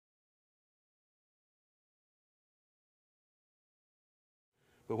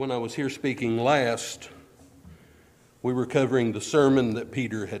But when I was here speaking last, we were covering the sermon that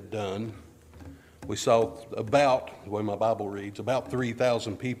Peter had done. We saw about, the way my Bible reads, about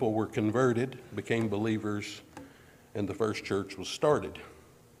 3,000 people were converted, became believers, and the first church was started.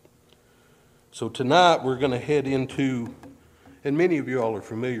 So tonight we're going to head into, and many of you all are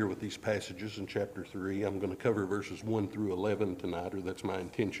familiar with these passages in chapter 3. I'm going to cover verses 1 through 11 tonight, or that's my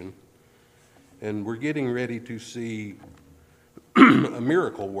intention. And we're getting ready to see a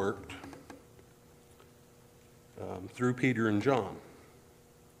miracle worked through Peter and John.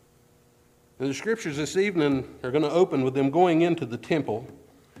 And the scriptures this evening are going to open with them going into the temple.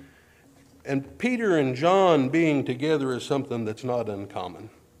 And Peter and John being together is something that's not uncommon.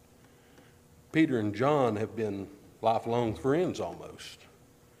 Peter and John have been lifelong friends almost.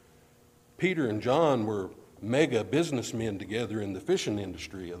 Peter and John were mega businessmen together in the fishing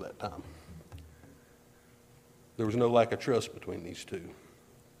industry of that time. There was no lack of trust between these two.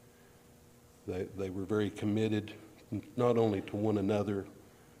 They were very committed, not only to one another,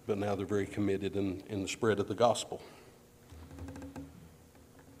 but now they're very committed in the spread of the gospel.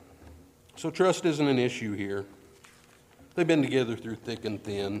 So trust isn't an issue here. They've been together through thick and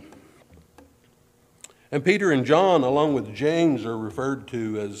thin. And Peter and John, along with James, are referred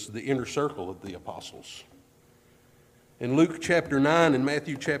to as the inner circle of the apostles. In Luke chapter 9 and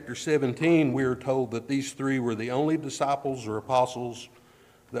Matthew chapter 17, we are told that these three were the only disciples or apostles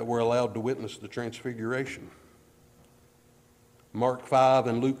that were allowed to witness the transfiguration. Mark 5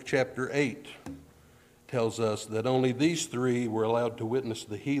 and Luke chapter 8 tells us that only these three were allowed to witness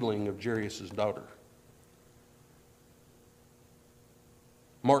the healing of Jairus' daughter.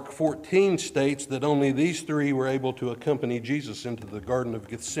 Mark 14 states that only these three were able to accompany Jesus into the Garden of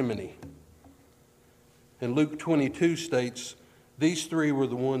Gethsemane. And Luke 22 states these three were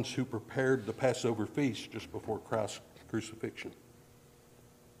the ones who prepared the Passover feast just before Christ's crucifixion.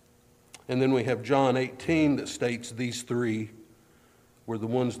 And then we have John 18 that states these three were the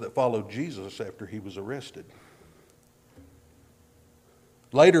ones that followed Jesus after he was arrested.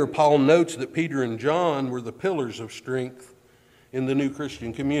 Later, Paul notes that Peter and John were the pillars of strength in the new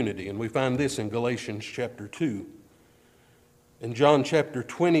Christian community, and we find this in Galatians chapter 2. And John chapter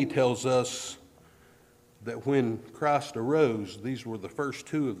 20 tells us that when Christ arose, these were the first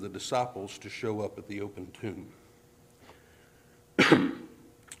two of the disciples to show up at the open tomb.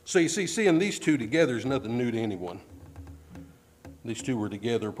 So you see, seeing these two together is nothing new to anyone. These two were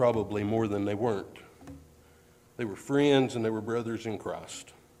together probably more than they weren't. They were friends and they were brothers in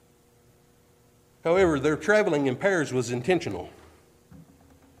Christ. However, their traveling in pairs was intentional.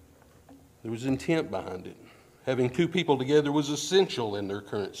 There was intent behind it. Having two people together was essential in their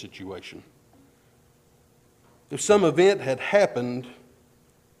current situation. If some event had happened,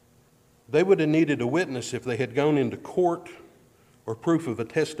 they would have needed a witness if they had gone into court or proof of a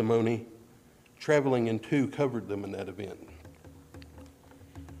testimony. Traveling in two covered them in that event.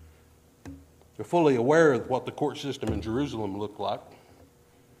 They're fully aware of what the court system in Jerusalem looked like.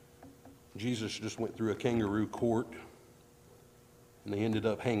 Jesus just went through a kangaroo court, and they ended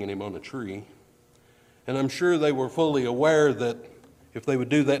up hanging him on a tree. And I'm sure they were fully aware that if they would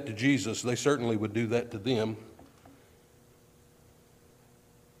do that to Jesus, they certainly would do that to them.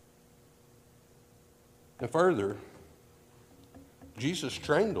 And further, Jesus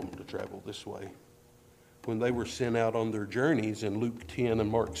trained them to travel this way. When they were sent out on their journeys in Luke 10 and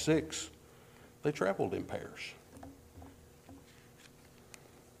Mark 6, they traveled in pairs.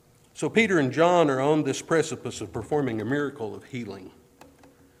 So Peter and John are on this precipice of performing a miracle of healing.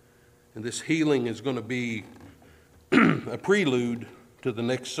 And this healing is going to be a prelude to the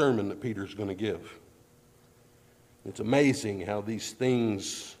next sermon that Peter's going to give. It's amazing how these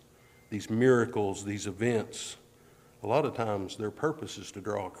things, these miracles, these events, a lot of times their purpose is to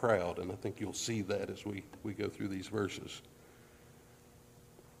draw a crowd, and I think you'll see that as we go through these verses.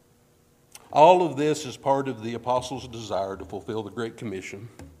 All of this is part of the apostles' desire to fulfill the Great Commission,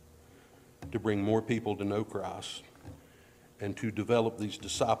 to bring more people to know Christ, and to develop these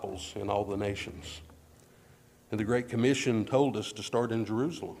disciples in all the nations. And the Great Commission told us to start in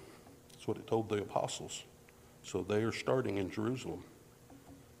Jerusalem. That's what it told the apostles. So they are starting in Jerusalem.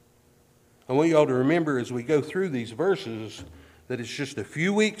 I want you all to remember as we go through these verses that it's just a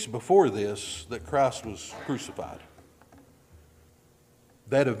few weeks before this that Christ was crucified.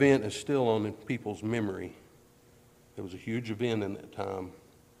 That event is still on people's memory. It was a huge event in that time,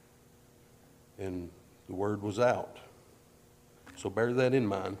 and the word was out. So bear that in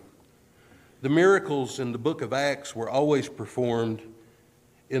mind. The miracles in the book of Acts were always performed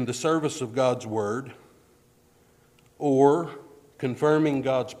in the service of God's word, or confirming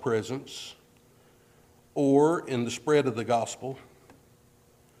God's presence, or in the spread of the gospel,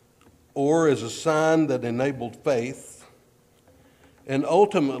 or as a sign that enabled faith. And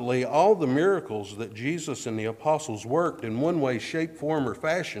ultimately, all the miracles that Jesus and the apostles worked in one way, shape, form, or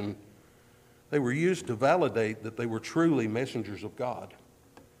fashion, they were used to validate that they were truly messengers of God.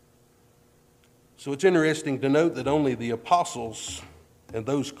 So it's interesting to note that only the apostles and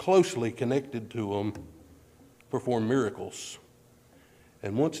those closely connected to them performed miracles.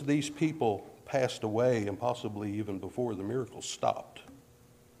 And once these people passed away, and possibly even before, the miracles stopped.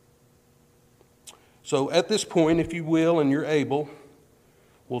 So at this point, if you will, and you're able,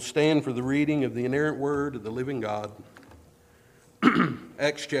 we'll stand for the reading of the inerrant word of the living God.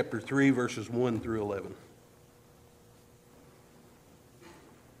 Acts chapter 3, verses 1 through 11.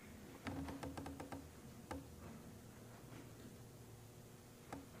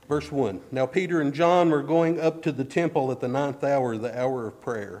 Verse 1, Now Peter and John were going up to the temple at the 9th hour, the hour of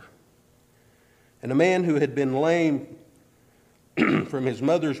prayer. And a man who had been lame from his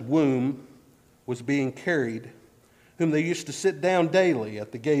mother's womb was being carried, whom they used to sit down daily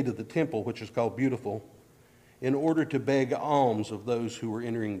at the gate of the temple, which is called Beautiful, in order to beg alms of those who were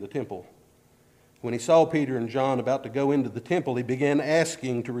entering the temple. When he saw Peter and John about to go into the temple, he began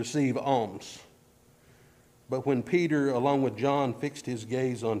asking to receive alms. But when Peter, along with John, fixed his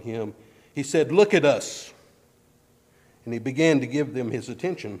gaze on him, he said, Look at us. And he began to give them his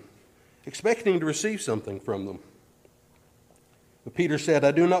attention, expecting to receive something from them. But Peter said,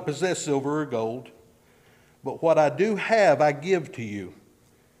 I do not possess silver or gold, but what I do have I give to you.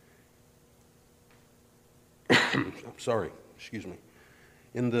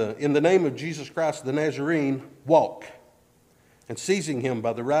 In the name of Jesus Christ the Nazarene, walk. And seizing him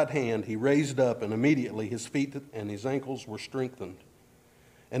by the right hand, he raised up, and immediately his feet and his ankles were strengthened.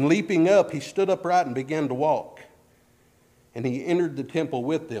 And leaping up, he stood upright and began to walk. And he entered the temple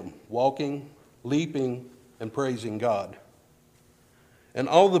with them, walking, leaping, and praising God. And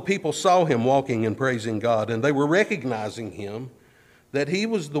all the people saw him walking and praising God, and they were recognizing him, that he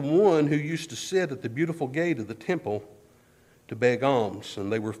was the one who used to sit at the beautiful gate of the temple to beg alms. And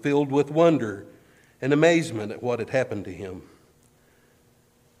they were filled with wonder and amazement at what had happened to him.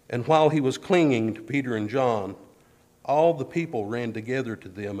 And while he was clinging to Peter and John, all the people ran together to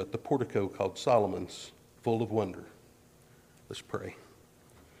them at the portico called Solomon's, full of wonder. Let's pray.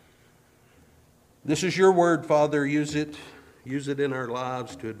 This is your word, Father. Use it in our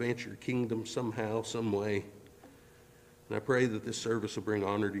lives to advance your kingdom somehow, some way. And I pray that this service will bring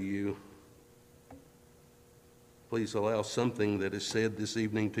honor to you. Please allow something that is said this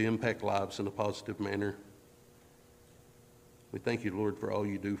evening to impact lives in a positive manner. We thank you, Lord, for all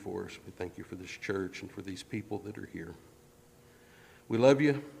you do for us. We thank you for this church and for these people that are here. We love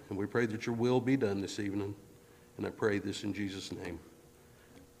you, and we pray that your will be done this evening. And I pray this in Jesus' name.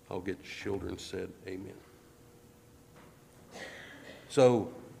 I'll get children said amen.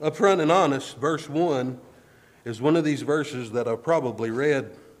 So, upfront and honest, verse 1 is one of these verses that I've probably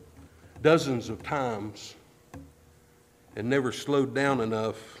read dozens of times and never slowed down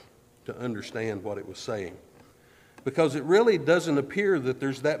enough to understand what it was saying. Because it really doesn't appear that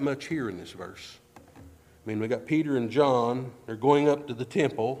there's that much here in this verse. I mean, we got Peter and John. They're going up to the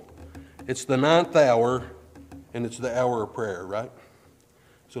temple. It's the 9th hour, and it's the hour of prayer, right?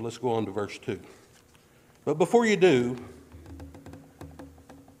 So let's go on to verse 2. But before you do,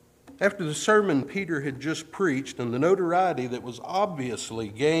 after the sermon Peter had just preached and the notoriety that was obviously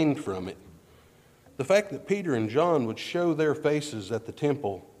gained from it, the fact that Peter and John would show their faces at the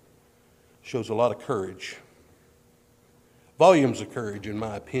temple shows a lot of courage. Volumes of courage, in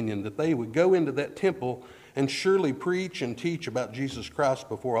my opinion, that they would go into that temple and surely preach and teach about Jesus Christ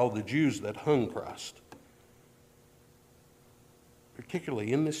before all the Jews that hung Christ.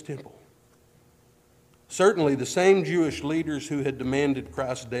 Particularly in this temple. Certainly the same Jewish leaders who had demanded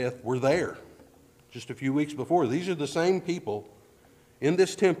Christ's death were there just a few weeks before. These are the same people in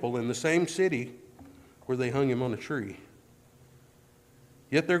this temple in the same city where they hung him on a tree.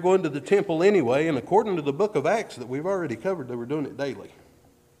 Yet they're going to the temple anyway, and according to the book of Acts that we've already covered, they were doing it daily.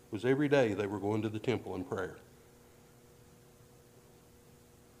 It was every day they were going to the temple in prayer.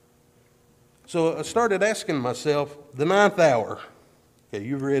 So I started asking myself, the 9th hour. Okay,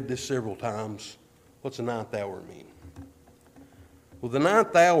 you've read this several times. What's the 9th hour mean? Well, the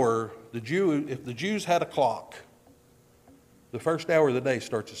 9th hour, if the Jews had a clock, the first hour of the day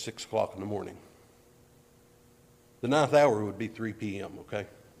starts at 6 o'clock in the morning. The 9th hour would be 3 p.m., okay?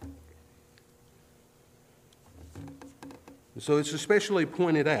 So it's especially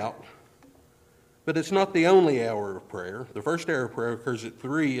pointed out, but it's not the only hour of prayer. The first hour of prayer occurs at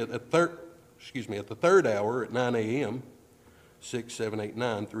the third hour at 9 a.m., 6, 7, 8,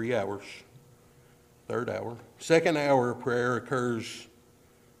 9, 3 hours. Third hour. Second hour of prayer occurs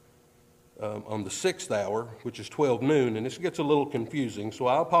on the 6th hour, which is 12 noon, and this gets a little confusing, so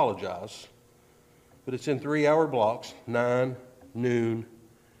I apologize. But it's in 3-hour blocks, 9, noon,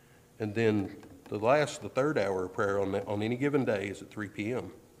 and then the third hour of prayer on any given day is at 3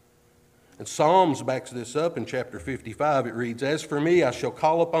 p.m. And Psalms backs this up in chapter 55. It reads, "As for me, I shall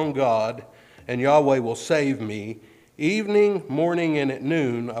call upon God, and Yahweh will save me. Evening, morning, and at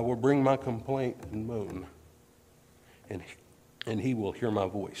noon, I will bring my complaint and moan, and he will hear my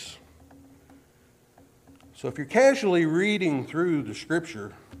voice." So if you're casually reading through the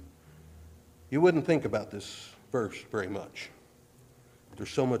scripture, you wouldn't think about this verse very much.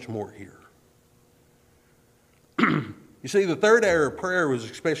 There's so much more here. You see, the third hour of prayer was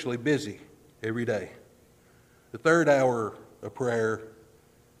especially busy every day. The third hour of prayer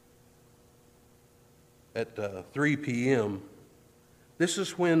at 3 p.m., this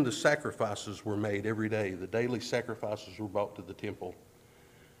is when the sacrifices were made every day. The daily sacrifices were brought to the temple,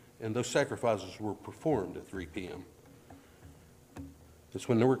 and those sacrifices were performed at 3 p.m. That's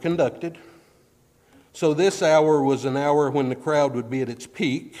when they were conducted. So this hour was an hour when the crowd would be at its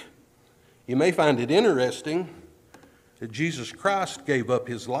peak. You may find it interesting that Jesus Christ gave up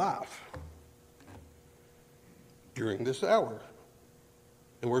his life during this hour.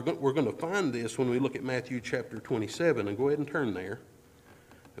 And we're going to find this when we look at Matthew chapter 27. And go ahead and turn there.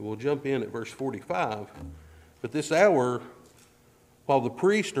 And we'll jump in at verse 45. But this hour, while the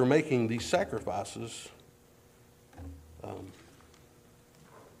priests are making these sacrifices,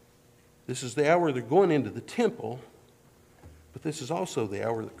 this is the hour they're going into the temple, but this is also the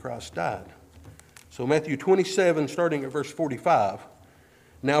hour that Christ died. So Matthew 27, starting at verse 45.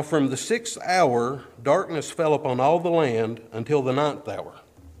 "Now from the 6th hour, darkness fell upon all the land until the 9th hour."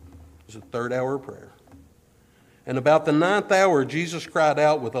 This is the third hour of prayer. "And about the 9th hour, Jesus cried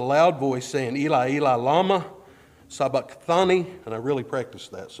out with a loud voice, saying, Eli, Eli, lama sabachthani." And I really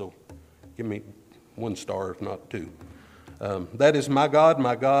practiced that, so give me 1 star, if not 2. "That is, my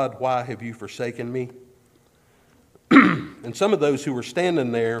God, why have you forsaken me?" And some of those who were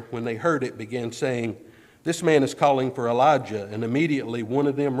standing there, when they heard it, began saying, "This man is calling for Elijah." And immediately one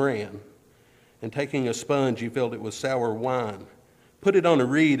of them ran, and taking a sponge, he felt it was sour wine, put it on a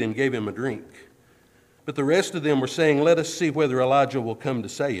reed, and gave him a drink. But the rest of them were saying, "Let us see whether Elijah will come to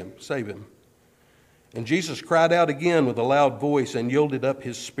save him." And Jesus cried out again with a loud voice and yielded up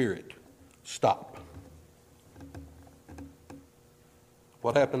his spirit. Stop.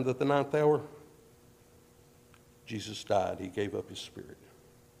 What happened at the 9th hour? Jesus died. He gave up his spirit.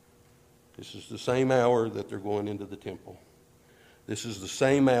 This is the same hour that they're going into the temple. This is the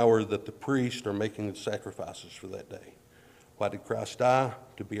same hour that the priests are making the sacrifices for that day. Why did Christ die?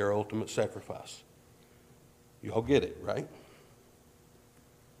 To be our ultimate sacrifice. You all get it, right?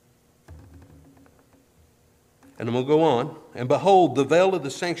 And I'm going to go on. "And behold, the veil of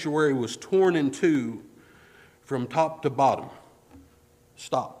the sanctuary was torn in two from top to bottom."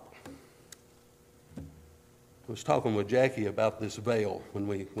 Stop. I was talking with Jackie about this veil. When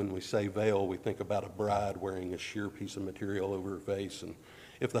we say veil, we think about a bride wearing a sheer piece of material over her face. And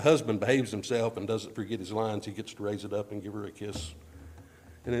if the husband behaves himself and doesn't forget his lines, he gets to raise it up and give her a kiss.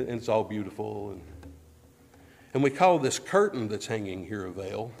 And it's all beautiful. And we call this curtain that's hanging here a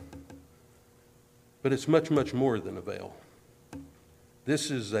veil. But it's much, much more than a veil.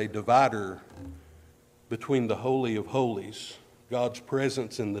 This is a divider between the Holy of Holies. God's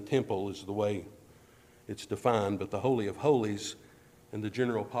presence in the temple is the way it's defined, but the Holy of Holies and the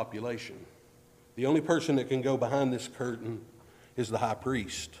general population. The only person that can go behind this curtain is the high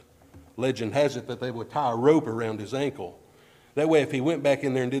priest. Legend has it that they would tie a rope around his ankle. That way, if he went back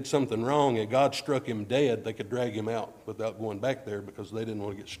in there and did something wrong and God struck him dead, they could drag him out without going back there because they didn't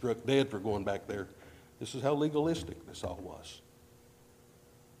want to get struck dead for going back there. This is how legalistic this all was.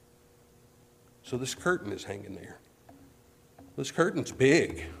 So this curtain is hanging there. This curtain's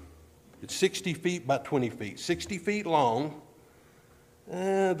big. It's 60 feet by 20 feet, 60 feet long.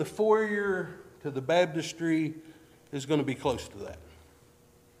 The foyer to the baptistry is going to be close to that.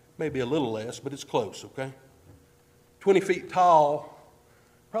 Maybe a little less, but it's close, okay? 20 feet tall,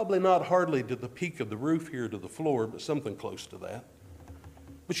 probably not hardly to the peak of the roof here to the floor, but something close to that.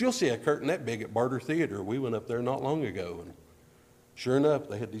 But you'll see a curtain that big at Barter Theater. We went up there not long ago, and sure enough,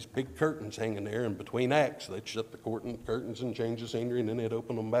 they had these big curtains hanging there, and between acts, they'd shut the curtains and change the scenery, and then they'd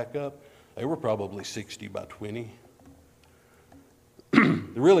open them back up. They were probably 60 by 20.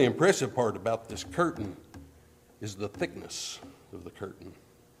 The really impressive part about this curtain is the thickness of the curtain.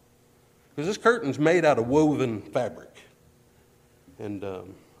 Because this curtain's made out of woven fabric. And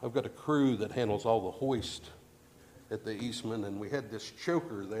I've got a crew that handles all the hoist at the Eastman, and we had this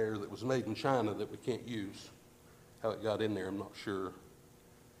choker there that was made in China that we can't use. How it got in there, I'm not sure.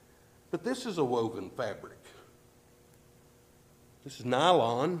 But this is a woven fabric. This is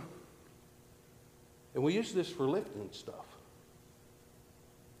nylon, and we use this for lifting stuff.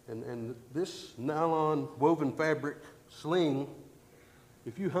 And this nylon woven fabric sling,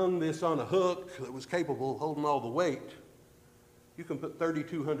 if you hung this on a hook that was capable of holding all the weight, you can put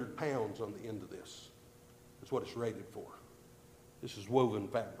 3,200 pounds on the end of this. That's what it's rated for. This is woven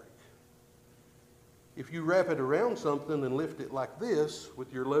fabric. If you wrap it around something and lift it like this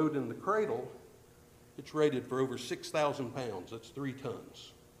with your load in the cradle, it's rated for over 6,000 pounds. That's 3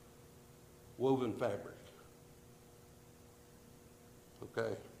 tons. Woven fabric.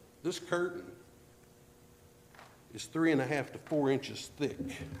 Okay. This curtain is 3.5 to 4 inches thick.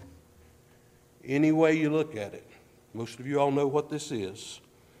 Any way you look at it, most of you all know what this is.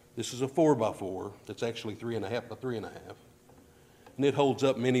 This is a 4x4 that's actually 3.5 by 3.5. And it holds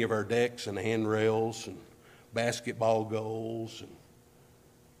up many of our decks and handrails and basketball goals. And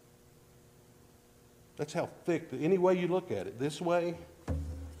that's how thick, any way you look at it, this way,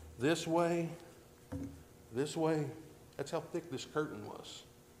 this way, this way, that's how thick this curtain was.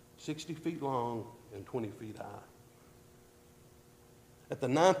 60 feet long and 20 feet high. At the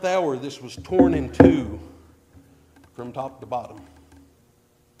 9th hour, this was torn in two from top to bottom.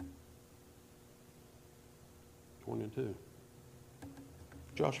 Torn in two.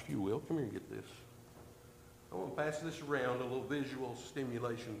 Josh, if you will, come here and get this. I want to pass this around, a little visual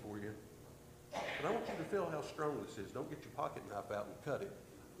stimulation for you. But I want you to feel how strong this is. Don't get your pocket knife out and cut it.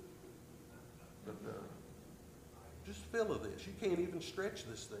 But just feel of this. You can't even stretch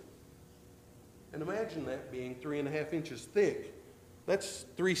this thing. And imagine that being 3.5 inches thick. That's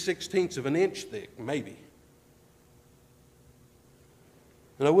 3/16 of an inch thick, maybe.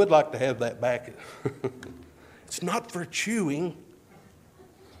 And I would like to have that back. It's not for chewing.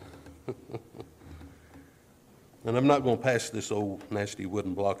 And I'm not going to pass this old nasty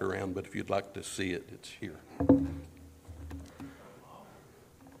wooden block around, but if you'd like to see it, it's here.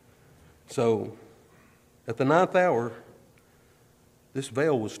 So, at the 9th hour, this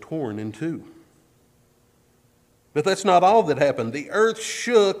veil was torn in two. But that's not all that happened. The earth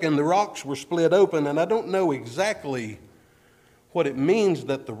shook and the rocks were split open, and I don't know exactly what it means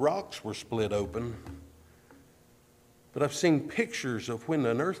that the rocks were split open, but I've seen pictures of when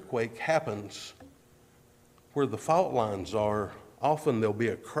an earthquake happens where the fault lines are. Often there'll be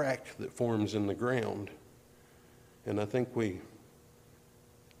a crack that forms in the ground. And I think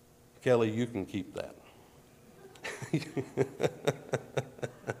Kelly, you can keep that.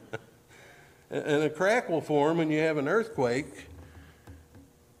 And a crack will form when you have an earthquake.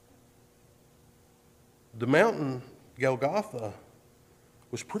 The mountain, Golgotha,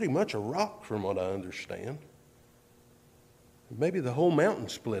 was pretty much a rock from what I understand. Maybe the whole mountain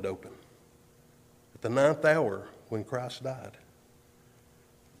split open at the 9th hour when Christ died.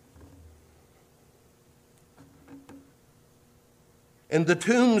 And the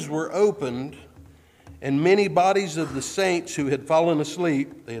tombs were opened, and many bodies of the saints who had fallen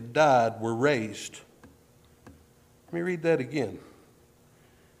asleep, they had died, were raised. Let me read that again.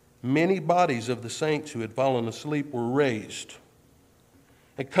 Many bodies of the saints who had fallen asleep were raised.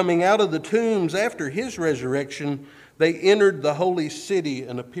 And coming out of the tombs after his resurrection, they entered the holy city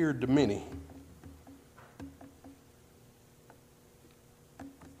and appeared to many.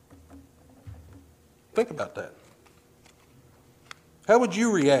 Think about that. How would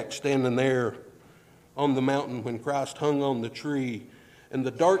you react standing there on the mountain when Christ hung on the tree and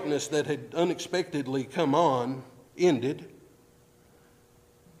the darkness that had unexpectedly come on ended?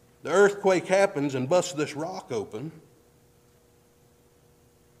 The earthquake happens and busts this rock open.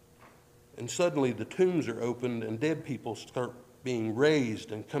 And suddenly the tombs are opened and dead people start being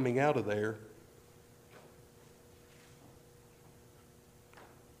raised and coming out of there.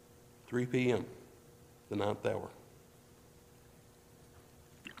 3 p.m., the 9th hour.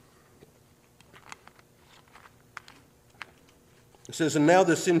 It says, and now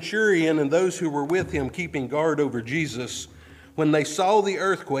the centurion and those who were with him keeping guard over Jesus, when they saw the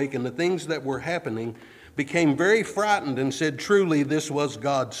earthquake and the things that were happening, became very frightened and said, truly, this was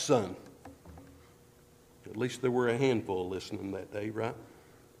God's Son. At least there were a handful listening that day, right?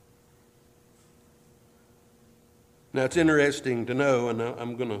 Now, it's interesting to know, and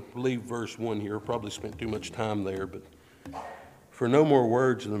I'm going to leave verse 1 here. Probably spent too much time there, but for no more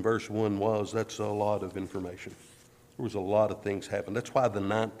words than verse 1 was, that's a lot of information. There was a lot of things happened. That's why the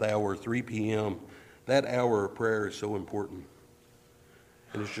 9th hour, 3 p.m., that hour of prayer is so important.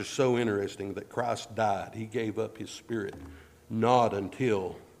 And it's just so interesting that Christ died. He gave up his spirit not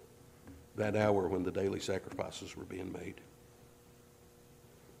until that hour when the daily sacrifices were being made.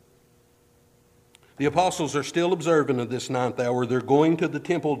 The apostles are still observant of this ninth hour. They're going to the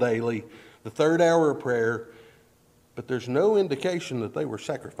temple daily, the third hour of prayer, but there's no indication that they were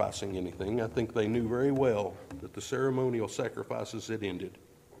sacrificing anything. I think they knew very well that the ceremonial sacrifices had ended.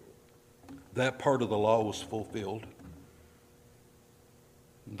 That part of the law was fulfilled.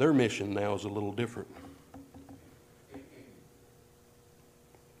 Their mission now is a little different.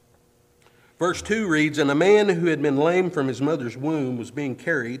 Verse 2 reads, "And a man who had been lame from his mother's womb was being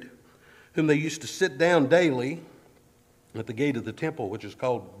carried, whom they used to sit down daily at the gate of the temple, which is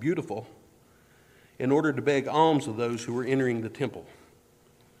called Beautiful, in order to beg alms of those who were entering the temple."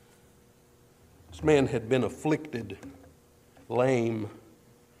 This man had been afflicted, lame,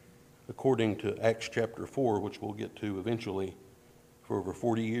 according to Acts chapter 4, which we'll get to eventually, for over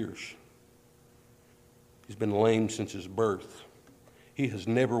 40 years. He's been lame since his birth. He has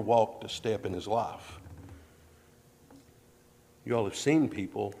never walked a step in his life. You all have seen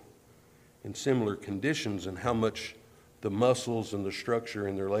people in similar conditions and how much the muscles and the structure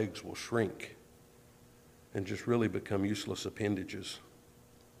in their legs will shrink and just really become useless appendages.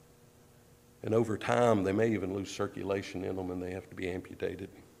 And over time, they may even lose circulation in them and they have to be amputated.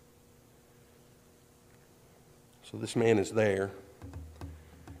 So this man is there.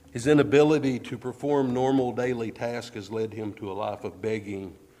 His inability to perform normal daily tasks has led him to a life of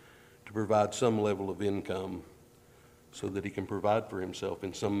begging to provide some level of income so that he can provide for himself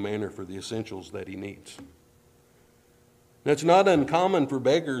in some manner for the essentials that he needs. Now, it's not uncommon for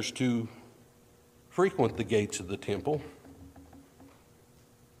beggars to frequent the gates of the temple.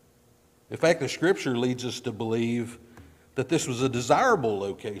 In fact, the scripture leads us to believe that this was a desirable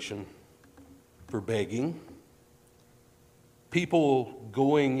location for begging. People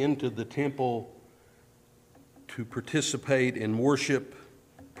going into the temple to participate in worship,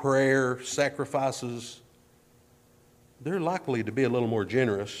 prayer, sacrifices, they're likely to be a little more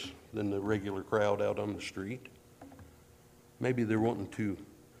generous than the regular crowd out on the street. Maybe they're wanting to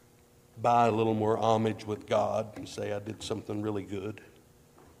buy a little more homage with God and say, I did something really good.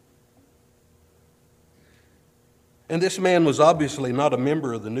 And this man was obviously not a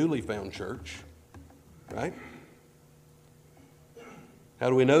member of the newly found church, right?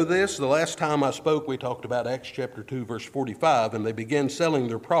 How do we know this? The last time I spoke, we talked about Acts chapter 2, verse 45, and they began selling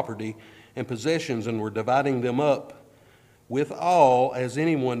their property and possessions and were dividing them up with all as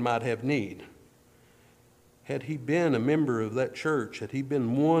anyone might have need. Had he been a member of that church, had he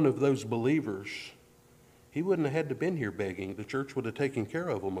been one of those believers, he wouldn't have had to been here begging. The church would have taken care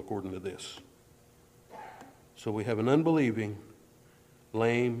of him according to this. So we have an unbelieving,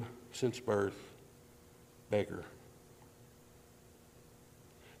 lame since birth beggar.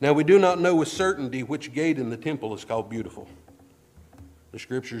 Now, we do not know with certainty which gate in the temple is called Beautiful. The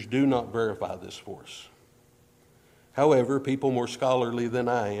scriptures do not verify this for us. However, people more scholarly than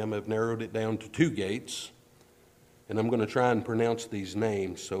I am have narrowed it down to 2 gates, and I'm going to try and pronounce these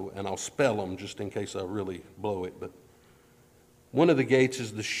names, and I'll spell them just in case I really blow it. But one of the gates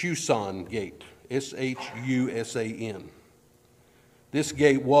is the Shusan gate, S-H-U-S-A-N. This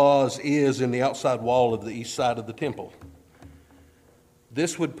gate is in the outside wall of the east side of the temple.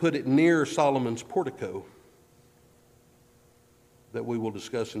 This would put it near Solomon's portico that we will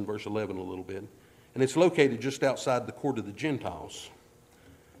discuss in verse 11 a little bit. And it's located just outside the court of the Gentiles.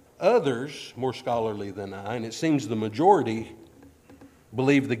 Others, more scholarly than I, and it seems the majority,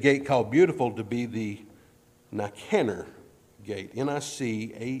 believe the gate called Beautiful to be the Nicanor gate,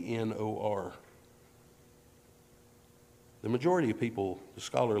 Nicanor. The majority of people, the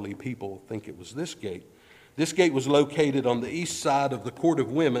scholarly people, think it was this gate. This gate was located on the east side of the court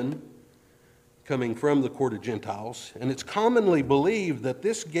of women, coming from the court of Gentiles, and it's commonly believed that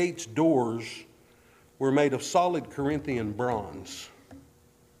this gate's doors were made of solid Corinthian bronze.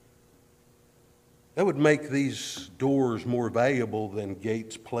 That would make these doors more valuable than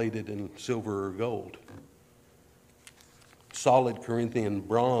gates plated in silver or gold. Solid Corinthian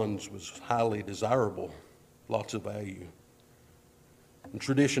bronze was highly desirable, lots of value. And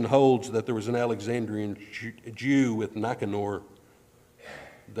tradition holds that there was an Alexandrian Jew with Nicanor,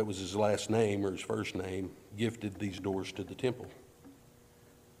 that was his last name or his first name, gifted these doors to the temple.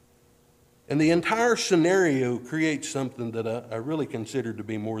 And the entire scenario creates something that I really consider to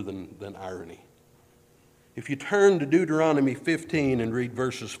be more than irony. If you turn to Deuteronomy 15 and read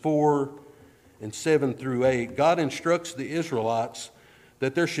verses 4 and 7 through 8, God instructs the Israelites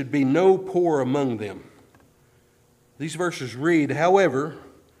that there should be no poor among them. These verses read, "However,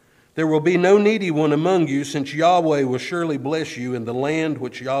 there will be no needy one among you, since Yahweh will surely bless you in the land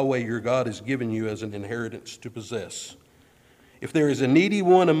which Yahweh your God has given you as an inheritance to possess. If there is a needy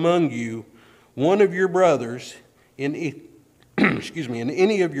one among you, one of your brothers in excuse me, in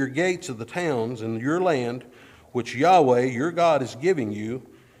any of your gates of the towns in your land, which Yahweh your God is giving you,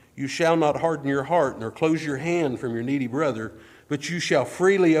 you shall not harden your heart, nor close your hand from your needy brother, but you shall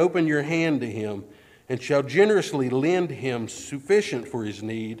freely open your hand to him, and shall generously lend him sufficient for his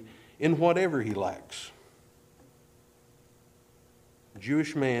need in whatever he lacks. A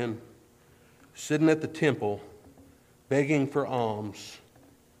Jewish man sitting at the temple, begging for alms,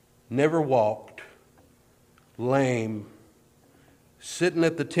 never walked, lame, sitting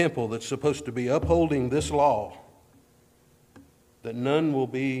at the temple that's supposed to be upholding this law, that none will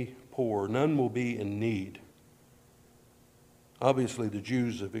be poor, none will be in need. Obviously, the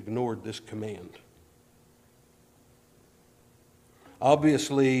Jews have ignored this command.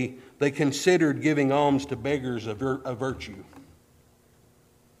 Obviously, they considered giving alms to beggars a virtue.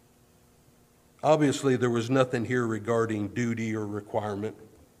 Obviously, there was nothing here regarding duty or requirement.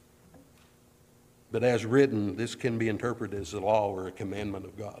 But as written, this can be interpreted as a law or a commandment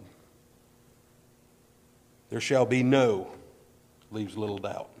of God. There shall be no, leaves little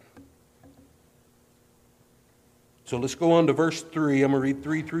doubt. So let's go on to verse 3. I'm going to read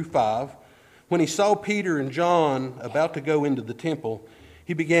 3 through 5. When he saw Peter and John about to go into the temple,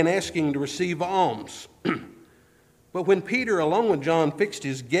 he began asking to receive alms. But when Peter, along with John, fixed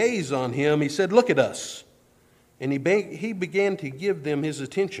his gaze on him, he said, "Look at us." And he began to give them his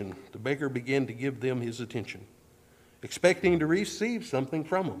attention. The beggar began to give them his attention, expecting to receive something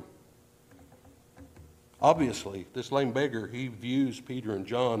from them. Obviously, this lame beggar, he views Peter and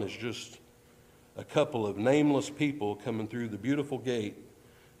John as just a couple of nameless people coming through the beautiful gate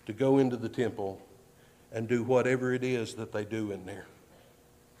to go into the temple and do whatever it is that they do in there.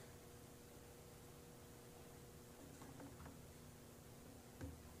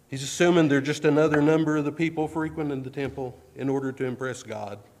 He's assuming they're just another number of the people frequenting the temple in order to impress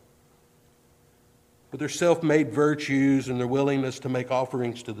God. With their self-made virtues and their willingness to make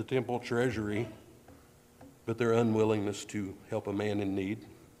offerings to the temple treasury, but their unwillingness to help a man in need.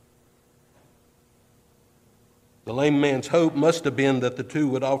 The lame man's hope must have been that the two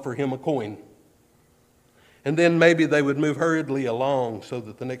would offer him a coin. And then maybe they would move hurriedly along so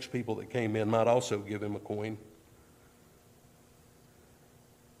that the next people that came in might also give him a coin.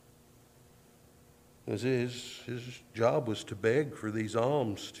 His job was to beg for these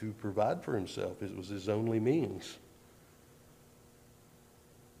alms to provide for himself. It was his only means.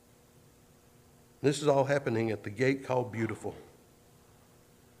 This is all happening at the gate called Beautiful.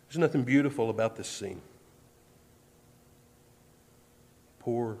 There's nothing beautiful about this scene.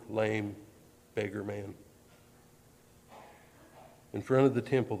 Poor, lame, beggar man in front of the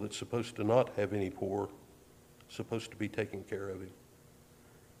temple that's supposed to not have any poor, supposed to be taking care of him.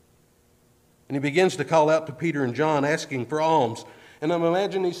 And he begins to call out to Peter and John, asking for alms. And I'm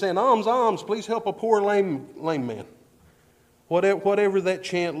imagining he's saying, "Alms, alms, please help a poor lame man." Whatever that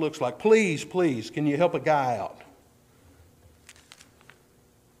chant looks like. Please, please, can you help a guy out?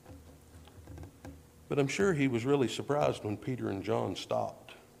 But I'm sure he was really surprised when Peter and John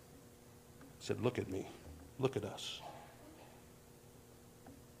stopped. Said, "Look at me. Look at us."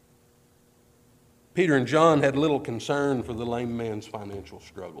 Peter and John had little concern for the lame man's financial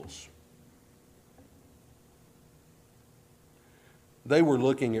struggles. They were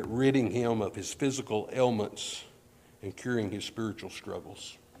looking at ridding him of his physical ailments and curing his spiritual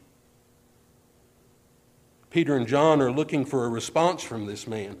struggles. Peter and John are looking for a response from this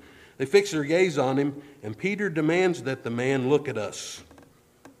man. They fix their gaze on him, and Peter demands that the man look at us.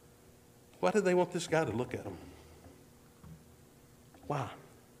 Why do they want this guy to look at them? Why?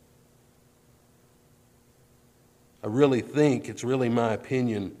 I really think, it's really my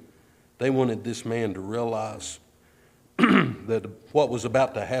opinion, they wanted this man to realize that what was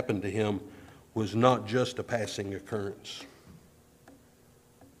about to happen to him was not just a passing occurrence.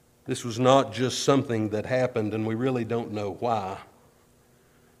 This was not just something that happened and we really don't know why.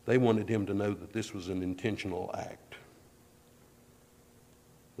 They wanted him to know that this was an intentional act.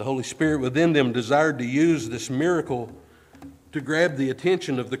 The Holy Spirit within them desired to use this miracle to grab the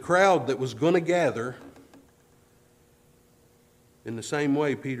attention of the crowd that was going to gather in the same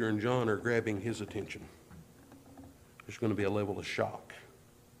way Peter and John are grabbing his attention. There's going to be a level of shock.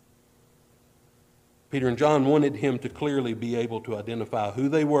 Peter and John wanted him to clearly be able to identify who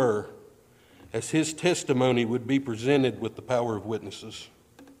they were as his testimony would be presented with the power of witnesses.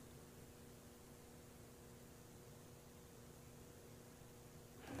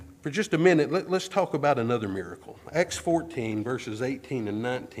 For just a minute, let's talk about another miracle. Acts 14, verses 18 and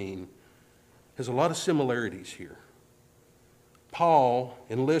 19 has a lot of similarities here. Paul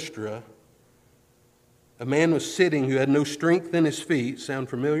in Lystra, a man was sitting who had no strength in his feet. Sound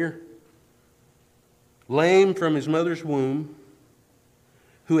familiar? Lame from his mother's womb.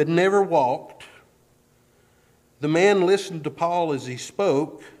 who had never walked. The man listened to Paul as he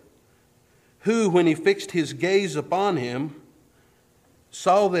spoke, who, when he fixed his gaze upon him,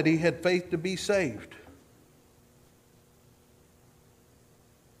 saw that he had faith to be saved.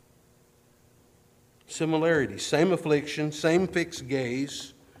 Similarity, same affliction, same fixed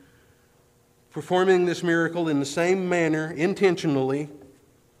gaze, performing this miracle in the same manner, intentionally.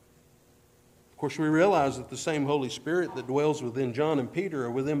 Of course, we realize that the same Holy Spirit that dwells within John and Peter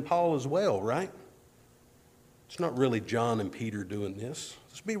are within Paul as well, right? It's not really John and Peter doing this.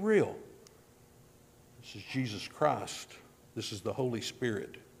 Let's be real. This is Jesus Christ. This is the Holy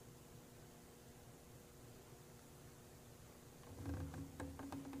Spirit.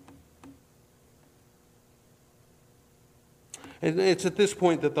 And it's at this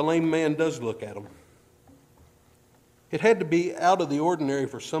point that the lame man does look at him. It had to be out of the ordinary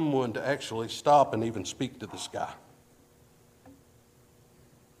for someone to actually stop and even speak to this guy.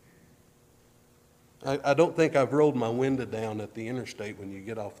 I don't think I've rolled my window down at the interstate when you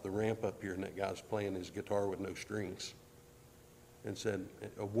get off the ramp up here and that guy's playing his guitar with no strings and said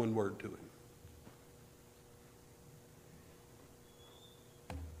one word to him.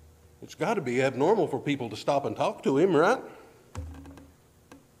 It's got to be abnormal for people to stop and talk to him, right?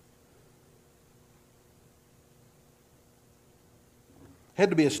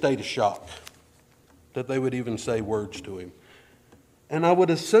 Had to be a state of shock that they would even say words to him. And I would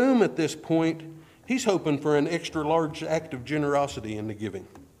assume at this point he's hoping for an extra large act of generosity in the giving.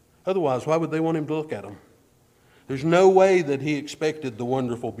 Otherwise, why would they want him to look at them? There's no way that he expected the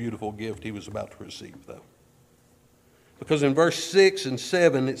wonderful, beautiful gift he was about to receive, though. Because in verse 6 and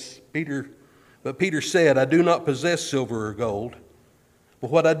 7, but Peter said, I do not possess silver or gold,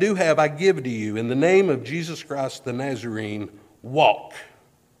 but what I do have I give to you. In the name of Jesus Christ the Nazarene, walk.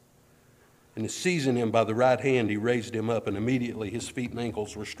 And seizing him by the right hand, he raised him up, and immediately his feet and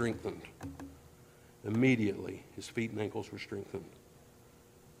ankles were strengthened. Immediately his feet and ankles were strengthened.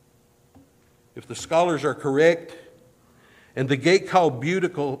 If the scholars are correct, and the gate called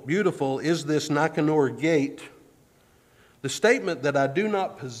beautiful is this Nicanor gate, the statement that I do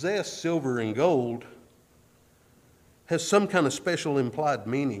not possess silver and gold has some kind of special implied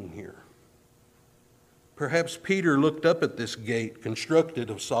meaning here. Perhaps Peter looked up at this gate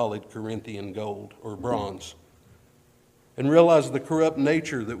constructed of solid Corinthian gold or bronze and realized the corrupt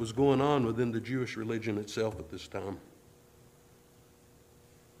nature that was going on within the Jewish religion itself at this time.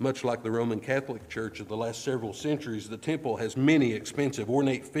 Much like the Roman Catholic Church of the last several centuries, the temple has many expensive,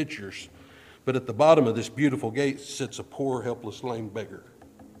 ornate fixtures, but at the bottom of this beautiful gate sits a poor, helpless, lame beggar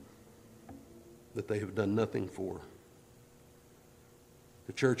that they have done nothing for.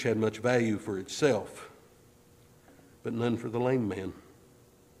 The church had much value for itself, but none for the lame man.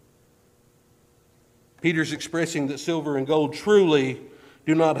 Peter's expressing that silver and gold truly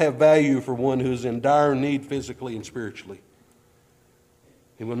do not have value for one who is in dire need physically and spiritually.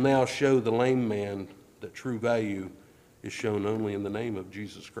 He will now show the lame man that true value is shown only in the name of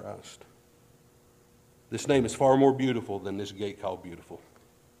Jesus Christ. This name is far more beautiful than this gate called beautiful.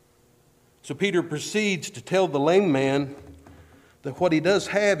 So Peter proceeds to tell the lame man that what he does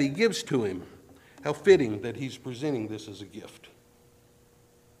have, he gives to him. How fitting that he's presenting this as a gift.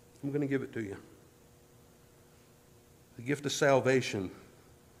 I'm going to give it to you. The gift of salvation.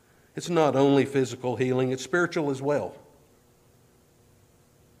 It's not only physical healing, it's spiritual as well.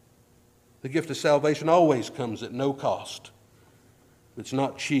 The gift of salvation always comes at no cost. It's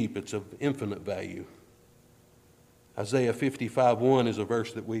not cheap, it's of infinite value. Isaiah 55:1 is a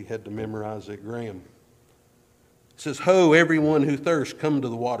verse that we had to memorize at Graham. It says, Ho, everyone who thirsts, come to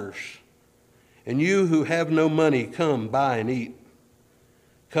the waters. And you who have no money, come, buy and eat.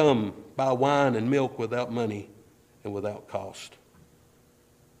 Come, buy wine and milk without money and without cost.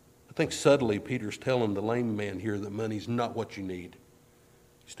 I think subtly Peter's telling the lame man here that money's not what you need.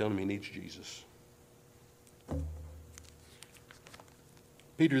 He's telling him he needs Jesus.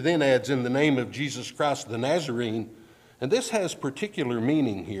 Peter then adds, in the name of Jesus Christ the Nazarene, and this has particular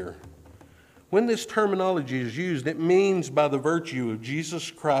meaning here. When this terminology is used, it means by the virtue of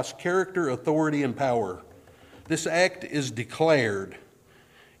Jesus Christ's character, authority, and power. This act is declared.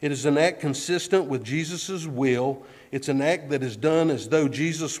 It is an act consistent with Jesus' will. It's an act that is done as though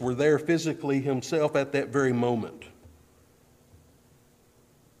Jesus were there physically himself at that very moment.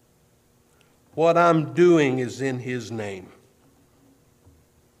 What I'm doing is in his name.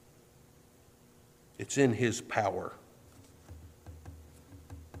 It's in his power.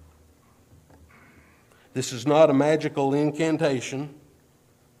 This is not a magical incantation,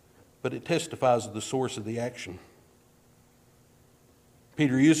 but it testifies of the source of the action.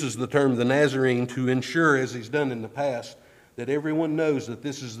 Peter uses the term the Nazarene to ensure, as he's done in the past, that everyone knows that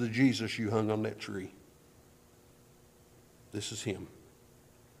this is the Jesus you hung on that tree. This is him.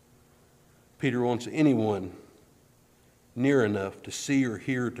 Peter wants anyone near enough to see or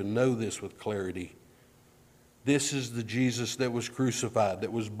hear to know this with clarity. This is the Jesus that was crucified,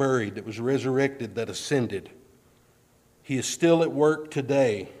 that was buried, that was resurrected, that ascended. He is still at work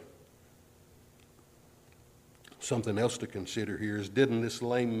today. Something else to consider here is, didn't this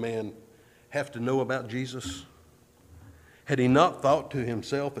lame man have to know about Jesus? Had he not thought to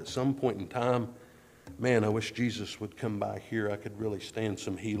himself at some point in time, man, I wish Jesus would come by here. I could really stand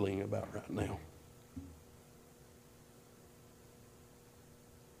some healing about right now.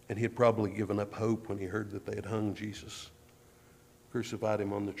 And he had probably given up hope when he heard that they had hung Jesus, crucified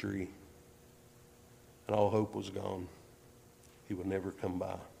him on the tree, and all hope was gone. He would never come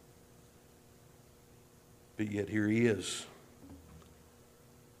by. But yet here he is.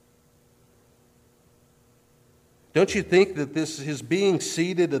 Don't you think that his being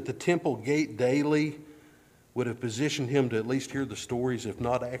seated at the temple gate daily would have positioned him to at least hear the stories, if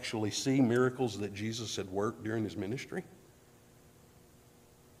not actually see miracles that Jesus had worked during his ministry?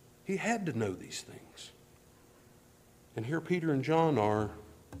 He had to know these things. And here Peter and John are.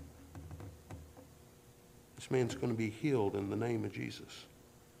 This man's going to be healed in the name of Jesus.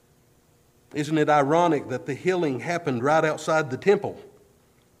 Isn't it ironic that the healing happened right outside the temple?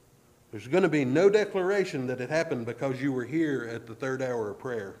 There's going to be no declaration that it happened because you were here at the third hour of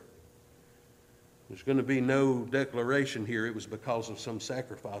prayer. There's going to be no declaration here it was because of some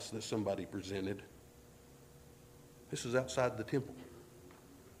sacrifice that somebody presented. This is outside the temple.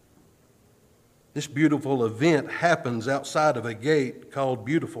 This beautiful event happens outside of a gate called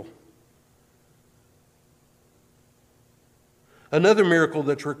Beautiful. Another miracle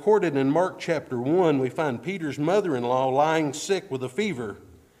that's recorded in Mark chapter 1, we find Peter's mother-in-law lying sick with a fever.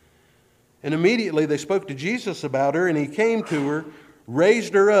 And immediately they spoke to Jesus about her, and he came to her,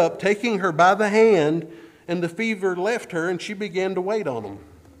 raised her up, taking her by the hand, and the fever left her, and she began to wait on him.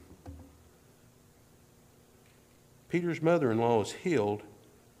 Peter's mother-in-law is healed,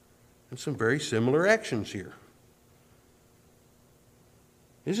 and some very similar actions here.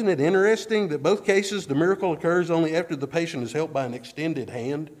 Isn't it interesting that both cases the miracle occurs only after the patient is helped by an extended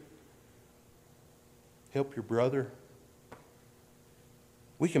hand? Help your brother.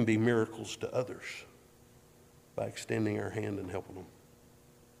 We can be miracles to others by extending our hand and helping them.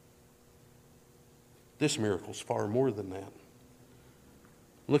 This miracle is far more than that.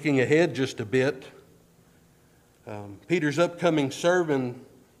 Looking ahead just a bit, Peter's upcoming sermon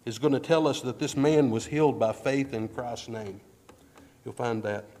is going to tell us that this man was healed by faith in Christ's name. You'll find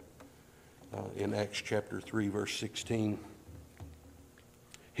that in Acts chapter 3, verse 16.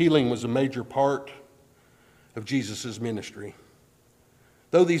 Healing was a major part of Jesus' ministry.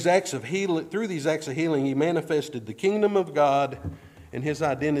 Through these acts of healing, he manifested the kingdom of God and his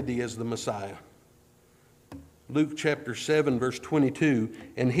identity as the Messiah. Luke chapter 7, verse 22,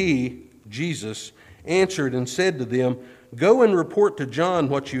 and he, Jesus, answered and said to them, "Go and report to John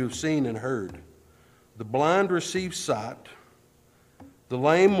what you have seen and heard. The blind receive sight, the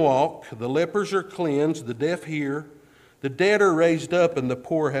lame walk, the lepers are cleansed, the deaf hear, the dead are raised up, and the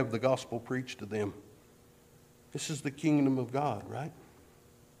poor have the gospel preached to them." This is the kingdom of God, right?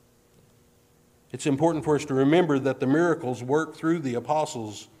 It's important for us to remember that the miracles worked through the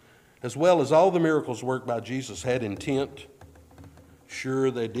apostles, as well as all the miracles worked by Jesus, had intent.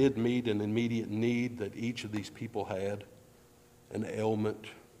 Sure, they did meet an immediate need that each of these people had, an ailment,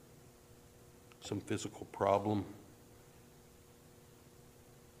 some physical problem.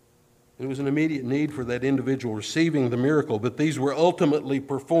 It was an immediate need for that individual receiving the miracle, but these were ultimately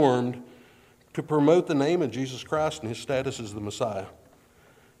performed to promote the name of Jesus Christ and his status as the Messiah.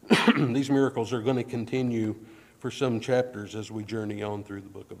 These miracles are going to continue for some chapters as we journey on through the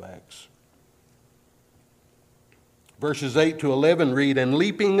book of Acts. Verses 8 to 11 read, "And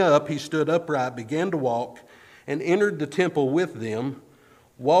leaping up, he stood upright, began to walk, and entered the temple with them,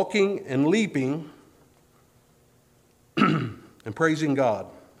 walking and leaping and praising God.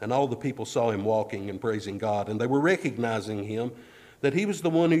 And all the people saw him walking and praising God, and they were recognizing him, that he was the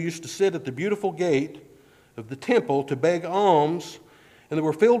one who used to sit at the beautiful gate of the temple to beg alms, and they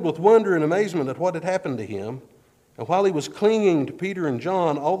were filled with wonder and amazement at what had happened to him. And while he was clinging to Peter and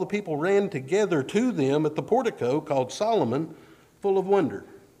John, all the people ran together to them at the portico called Solomon, full of wonder."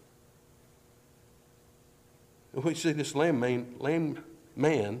 We see this lame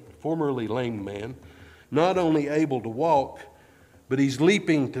man, formerly lame man, not only able to walk, but he's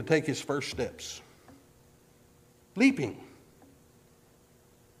leaping to take his first steps. Leaping.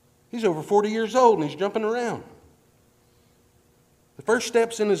 He's over 40 years old and he's jumping around. The first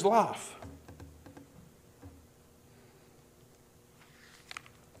steps in his life.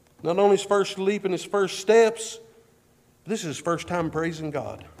 Not only his first leap and his first steps, this is his first time praising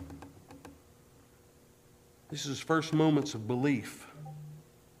God. This is his first moments of belief.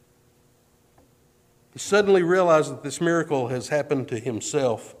 He suddenly realized that this miracle has happened to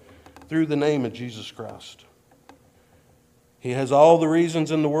himself through the name of Jesus Christ. He has all the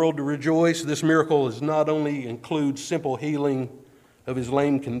reasons in the world to rejoice. This miracle is not only includes simple healing of his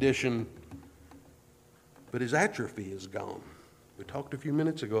lame condition, but his atrophy is gone. We talked a few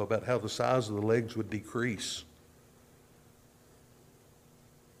minutes ago about how the size of the legs would decrease.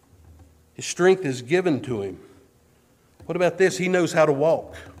 His strength is given to him. What about this? He knows how to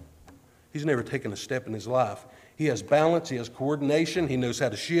walk. He's never taken a step in his life. He has balance. He has coordination. He knows how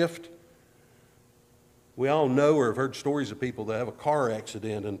to shift. We all know or have heard stories of people that have a car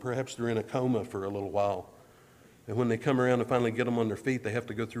accident and perhaps they're in a coma for a little while. And when they come around and finally get them on their feet, they have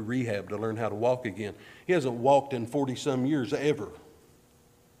to go through rehab to learn how to walk again. He hasn't walked in 40-some years ever.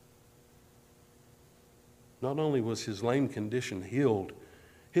 Not only was his lame condition healed,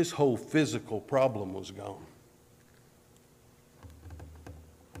 his whole physical problem was gone.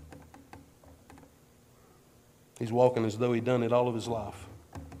 He's walking as though he'd done it all of his life.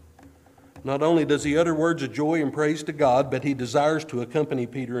 Not only does he utter words of joy and praise to God, but he desires to accompany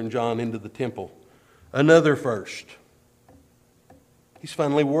Peter and John into the temple. Another first. He's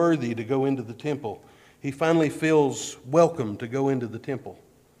finally worthy to go into the temple. He finally feels welcome to go into the temple.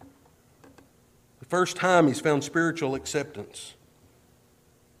 The first time he's found spiritual acceptance.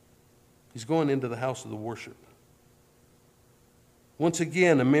 He's going into the house of the worship. Once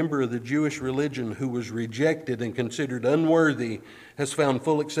again, a member of the Jewish religion who was rejected and considered unworthy has found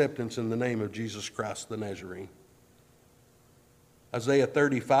full acceptance in the name of Jesus Christ the Nazarene. Isaiah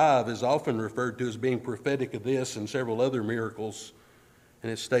 35 is often referred to as being prophetic of this and several other miracles.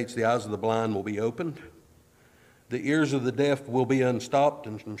 And it states the eyes of the blind will be opened. The ears of the deaf will be unstopped.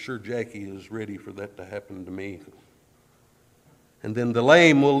 And I'm sure Jackie is ready for that to happen to me. And then the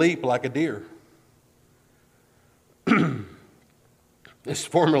lame will leap like a deer. This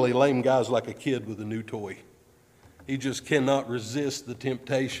formerly lame guy's like a kid with a new toy. He just cannot resist the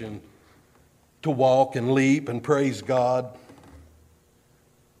temptation to walk and leap and praise God.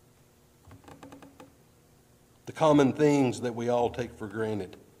 The common things that we all take for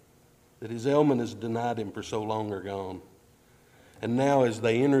granted, that his ailment has denied him for so long, are gone. And now as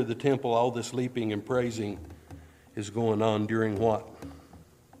they enter the temple, all this leaping and praising is going on during what?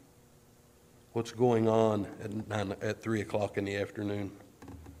 What's going on at 3 o'clock in the afternoon?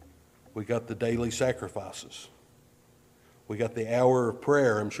 We got the daily sacrifices. We got the hour of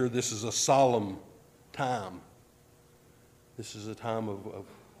prayer. I'm sure this is a solemn time. This is a time of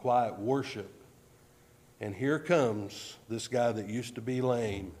quiet worship. And here comes this guy that used to be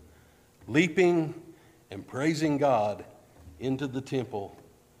lame, leaping and praising God into the temple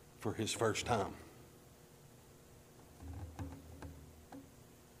for his first time.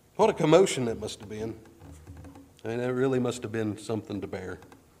 What a commotion that must have been. I mean, it really must have been something to bear.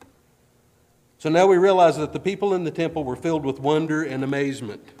 So now we realize that the people in the temple were filled with wonder and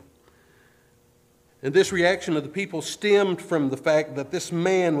amazement. And this reaction of the people stemmed from the fact that this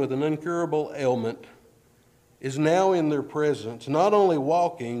man with an incurable ailment is now in their presence, not only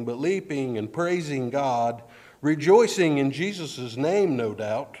walking, but leaping and praising God, rejoicing in Jesus' name, no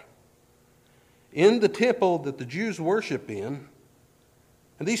doubt, in the temple that the Jews worship in.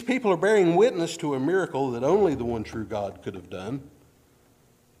 And these people are bearing witness to a miracle that only the one true God could have done.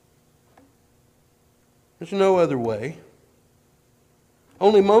 There's no other way.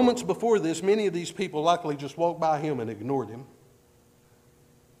 Only moments before this, many of these people likely just walked by him and ignored him.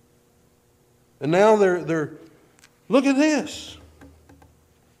 And now they're look at this.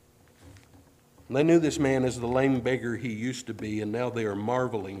 And they knew this man as the lame beggar he used to be, and now they are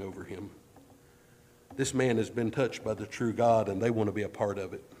marveling over him. This man has been touched by the true God, and they want to be a part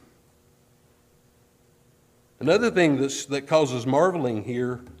of it. Another thing that causes marveling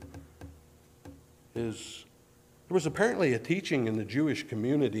here is there was apparently a teaching in the Jewish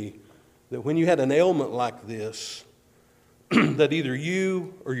community that when you had an ailment like this, that either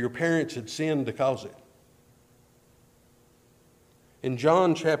you or your parents had sinned to cause it. In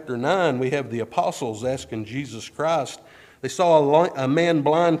John chapter 9, we have the apostles asking Jesus Christ. They saw a man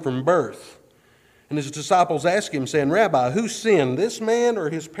blind from birth. And his disciples asked him, saying, Rabbi, who sinned, this man or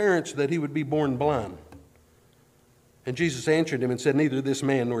his parents, that he would be born blind? And Jesus answered him and said, neither this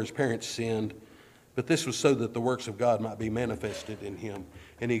man nor his parents sinned, but this was so that the works of God might be manifested in him.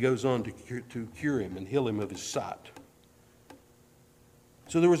 And he goes on to cure him and heal him of his sight.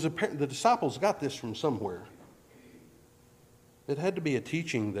 So the disciples got this from somewhere. It had to be a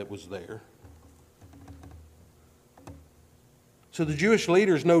teaching that was there. So the Jewish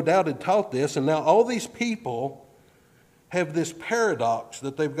leaders no doubt had taught this, and now all these people have this paradox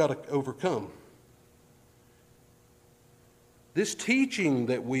that they've got to overcome. This teaching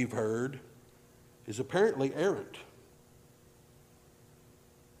that we've heard is apparently errant.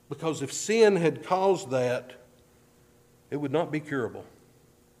 Because if sin had caused that, it would not be curable.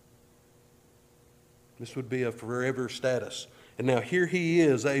 This would be a forever status. And now here he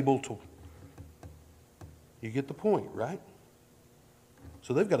is able to... You get the point, right?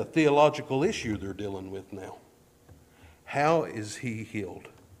 So they've got a theological issue they're dealing with now. How is he healed?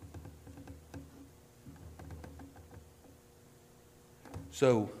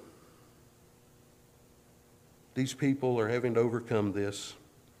 So, these people are having to overcome this.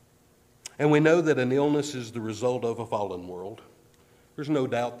 And we know that an illness is the result of a fallen world. There's no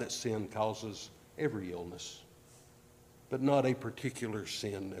doubt that sin causes every illness, but not a particular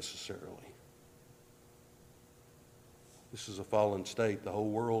sin necessarily. This is a fallen state. The whole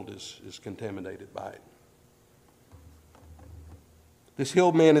world is contaminated by it. This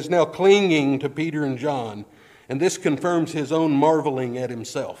healed man is now clinging to Peter and John, and this confirms his own marveling at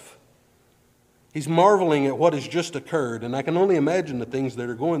himself. He's marveling at what has just occurred, and I can only imagine the things that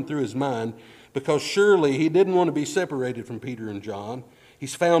are going through his mind, because surely he didn't want to be separated from Peter and John.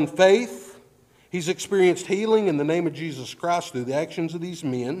 He's found faith. He's experienced healing in the name of Jesus Christ through the actions of these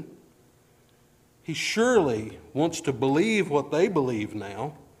men. He surely wants to believe what they believe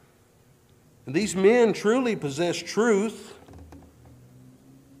now. And these men truly possess truth,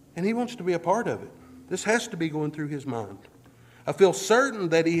 and he wants to be a part of it. This has to be going through his mind. I feel certain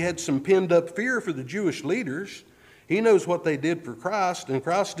that he had some pent-up fear for the Jewish leaders. He knows what they did for Christ, and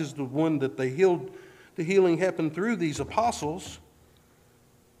Christ is the one that they healed. The healing happened through these apostles.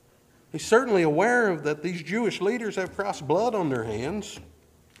 He's certainly aware of that these Jewish leaders have Christ's blood on their hands.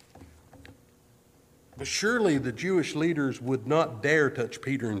 But surely the Jewish leaders would not dare touch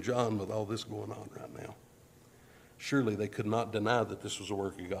Peter and John with all this going on right now. Surely they could not deny that this was a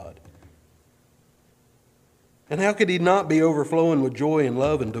work of God. And how could he not be overflowing with joy and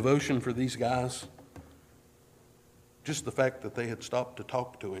love and devotion for these guys? Just the fact that they had stopped to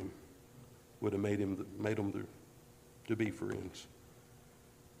talk to him would have made them to be friends.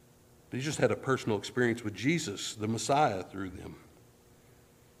 But he just had a personal experience with Jesus, the Messiah, through them.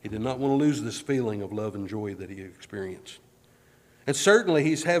 He did not want to lose this feeling of love and joy that he experienced. And certainly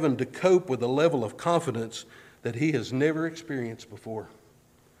he's having to cope with a level of confidence that he has never experienced before.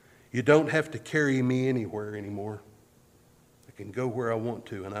 You don't have to carry me anywhere anymore. I can go where I want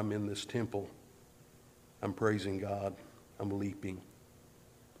to, and I'm in this temple. I'm praising God. I'm leaping.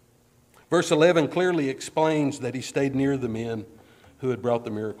 Verse 11 clearly explains that he stayed near the men who had brought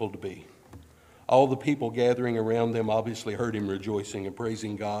the miracle to be. All the people gathering around them obviously heard him rejoicing and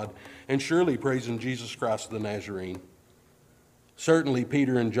praising God, and surely praising Jesus Christ the Nazarene. Certainly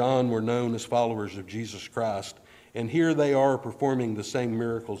Peter and John were known as followers of Jesus Christ, and here they are performing the same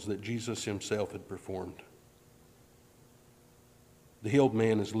miracles that Jesus himself had performed. The healed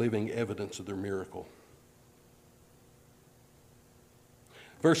man is living evidence of their miracle.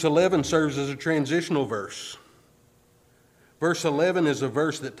 Verse 11 serves as a transitional verse. Verse 11 is a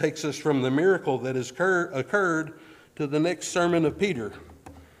verse that takes us from the miracle that has occurred to the next sermon of Peter.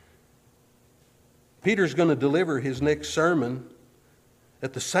 Peter's going to deliver his next sermon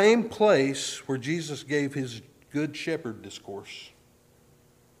at the same place where Jesus gave his Good Shepherd discourse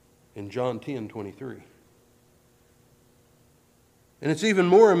in John 10:23. And it's even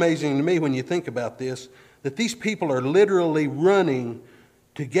more amazing to me when you think about this, that these people are literally running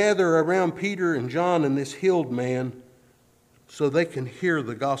to gather around Peter and John and this healed man so they can hear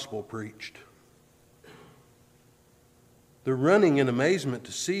the gospel preached. They're running in amazement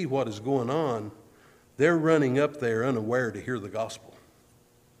to see what is going on. They're running up there unaware to hear the gospel.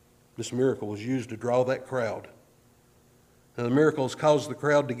 This miracle was used to draw that crowd. Now, the miracle has caused the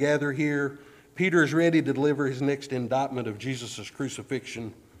crowd to gather here. Peter is ready to deliver his next indictment of Jesus'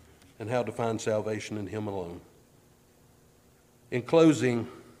 crucifixion and how to find salvation in him alone. In closing,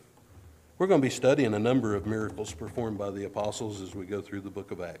 we're going to be studying a number of miracles performed by the apostles as we go through the book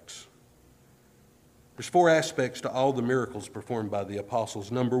of Acts. There's 4 aspects to all the miracles performed by the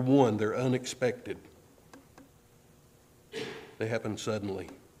apostles. Number 1, they're unexpected. They happen suddenly.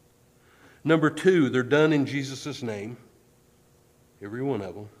 Number 2, they're done in Jesus' name. Every one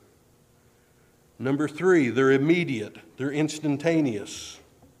of them. Number 3, they're immediate. They're instantaneous.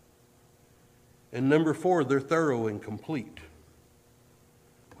 And number 4, they're thorough and complete.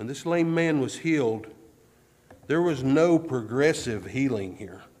 When this lame man was healed, there was no progressive healing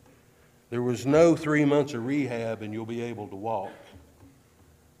here. There was no 3 months of rehab and you'll be able to walk.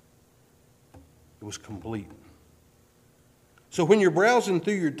 It was complete. So when you're browsing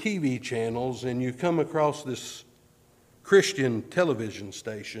through your TV channels and you come across this Christian television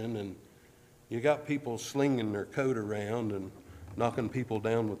station and you got people slinging their coat around and knocking people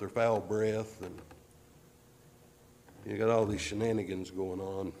down with their foul breath, and you got all these shenanigans going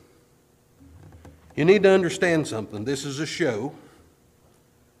on, you need to understand something. This is a show,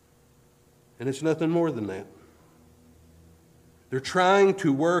 and it's nothing more than that. They're trying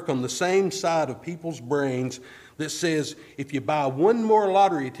to work on the same side of people's brains that says, if you buy one more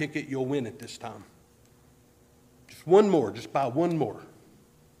lottery ticket, you'll win it this time. Just one more. Just buy one more.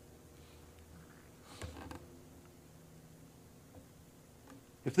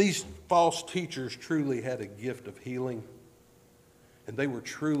 If these false teachers truly had a gift of healing, and they were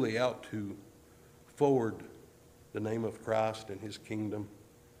truly out to forward the name of Christ and His kingdom,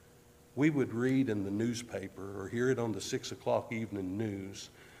 we would read in the newspaper or hear it on the 6 o'clock evening news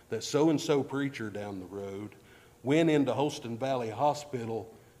that so-and-so preacher down the road went into Holston Valley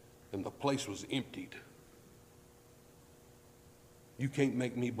Hospital and the place was emptied. You can't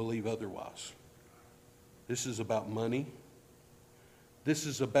make me believe otherwise. This is about money. This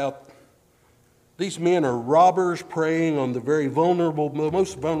is about, these men are robbers preying on the very vulnerable, the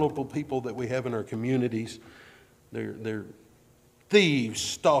most vulnerable people that we have in our communities. They're thieves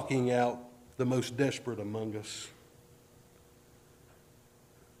stalking out the most desperate among us.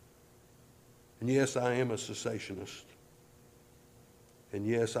 And yes, I am a cessationist. And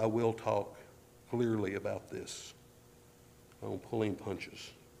yes, I will talk clearly about this. I don't pull any punches.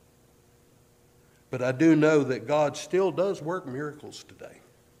 But I do know that God still does work miracles today.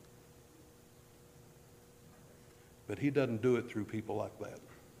 But He doesn't do it through people like that.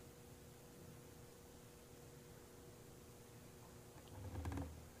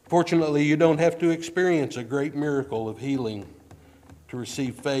 Fortunately, you don't have to experience a great miracle of healing to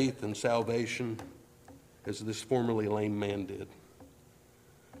receive faith and salvation as this formerly lame man did.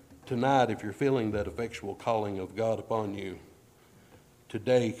 Tonight, if you're feeling that effectual calling of God upon you,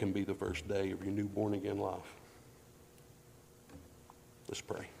 today can be the first day of your new born-again life. Let's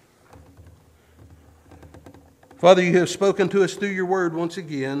pray. Father, you have spoken to us through your word once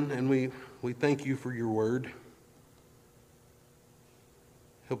again, and we thank you for your word.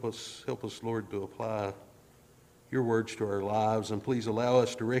 Help us, Lord, to apply your words to our lives, and please allow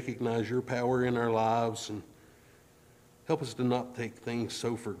us to recognize your power in our lives, and help us to not take things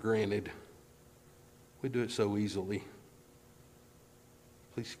so for granted. We do it so easily.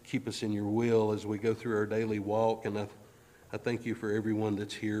 Please keep us in your will as we go through our daily walk, and I thank you for everyone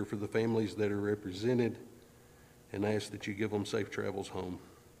that's here, for the families that are represented, and I ask that you give them safe travels home.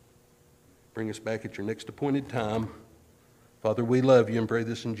 Bring us back at your next appointed time. Father, we love you and pray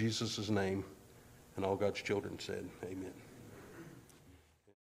this in Jesus' name. And all God's children said, amen.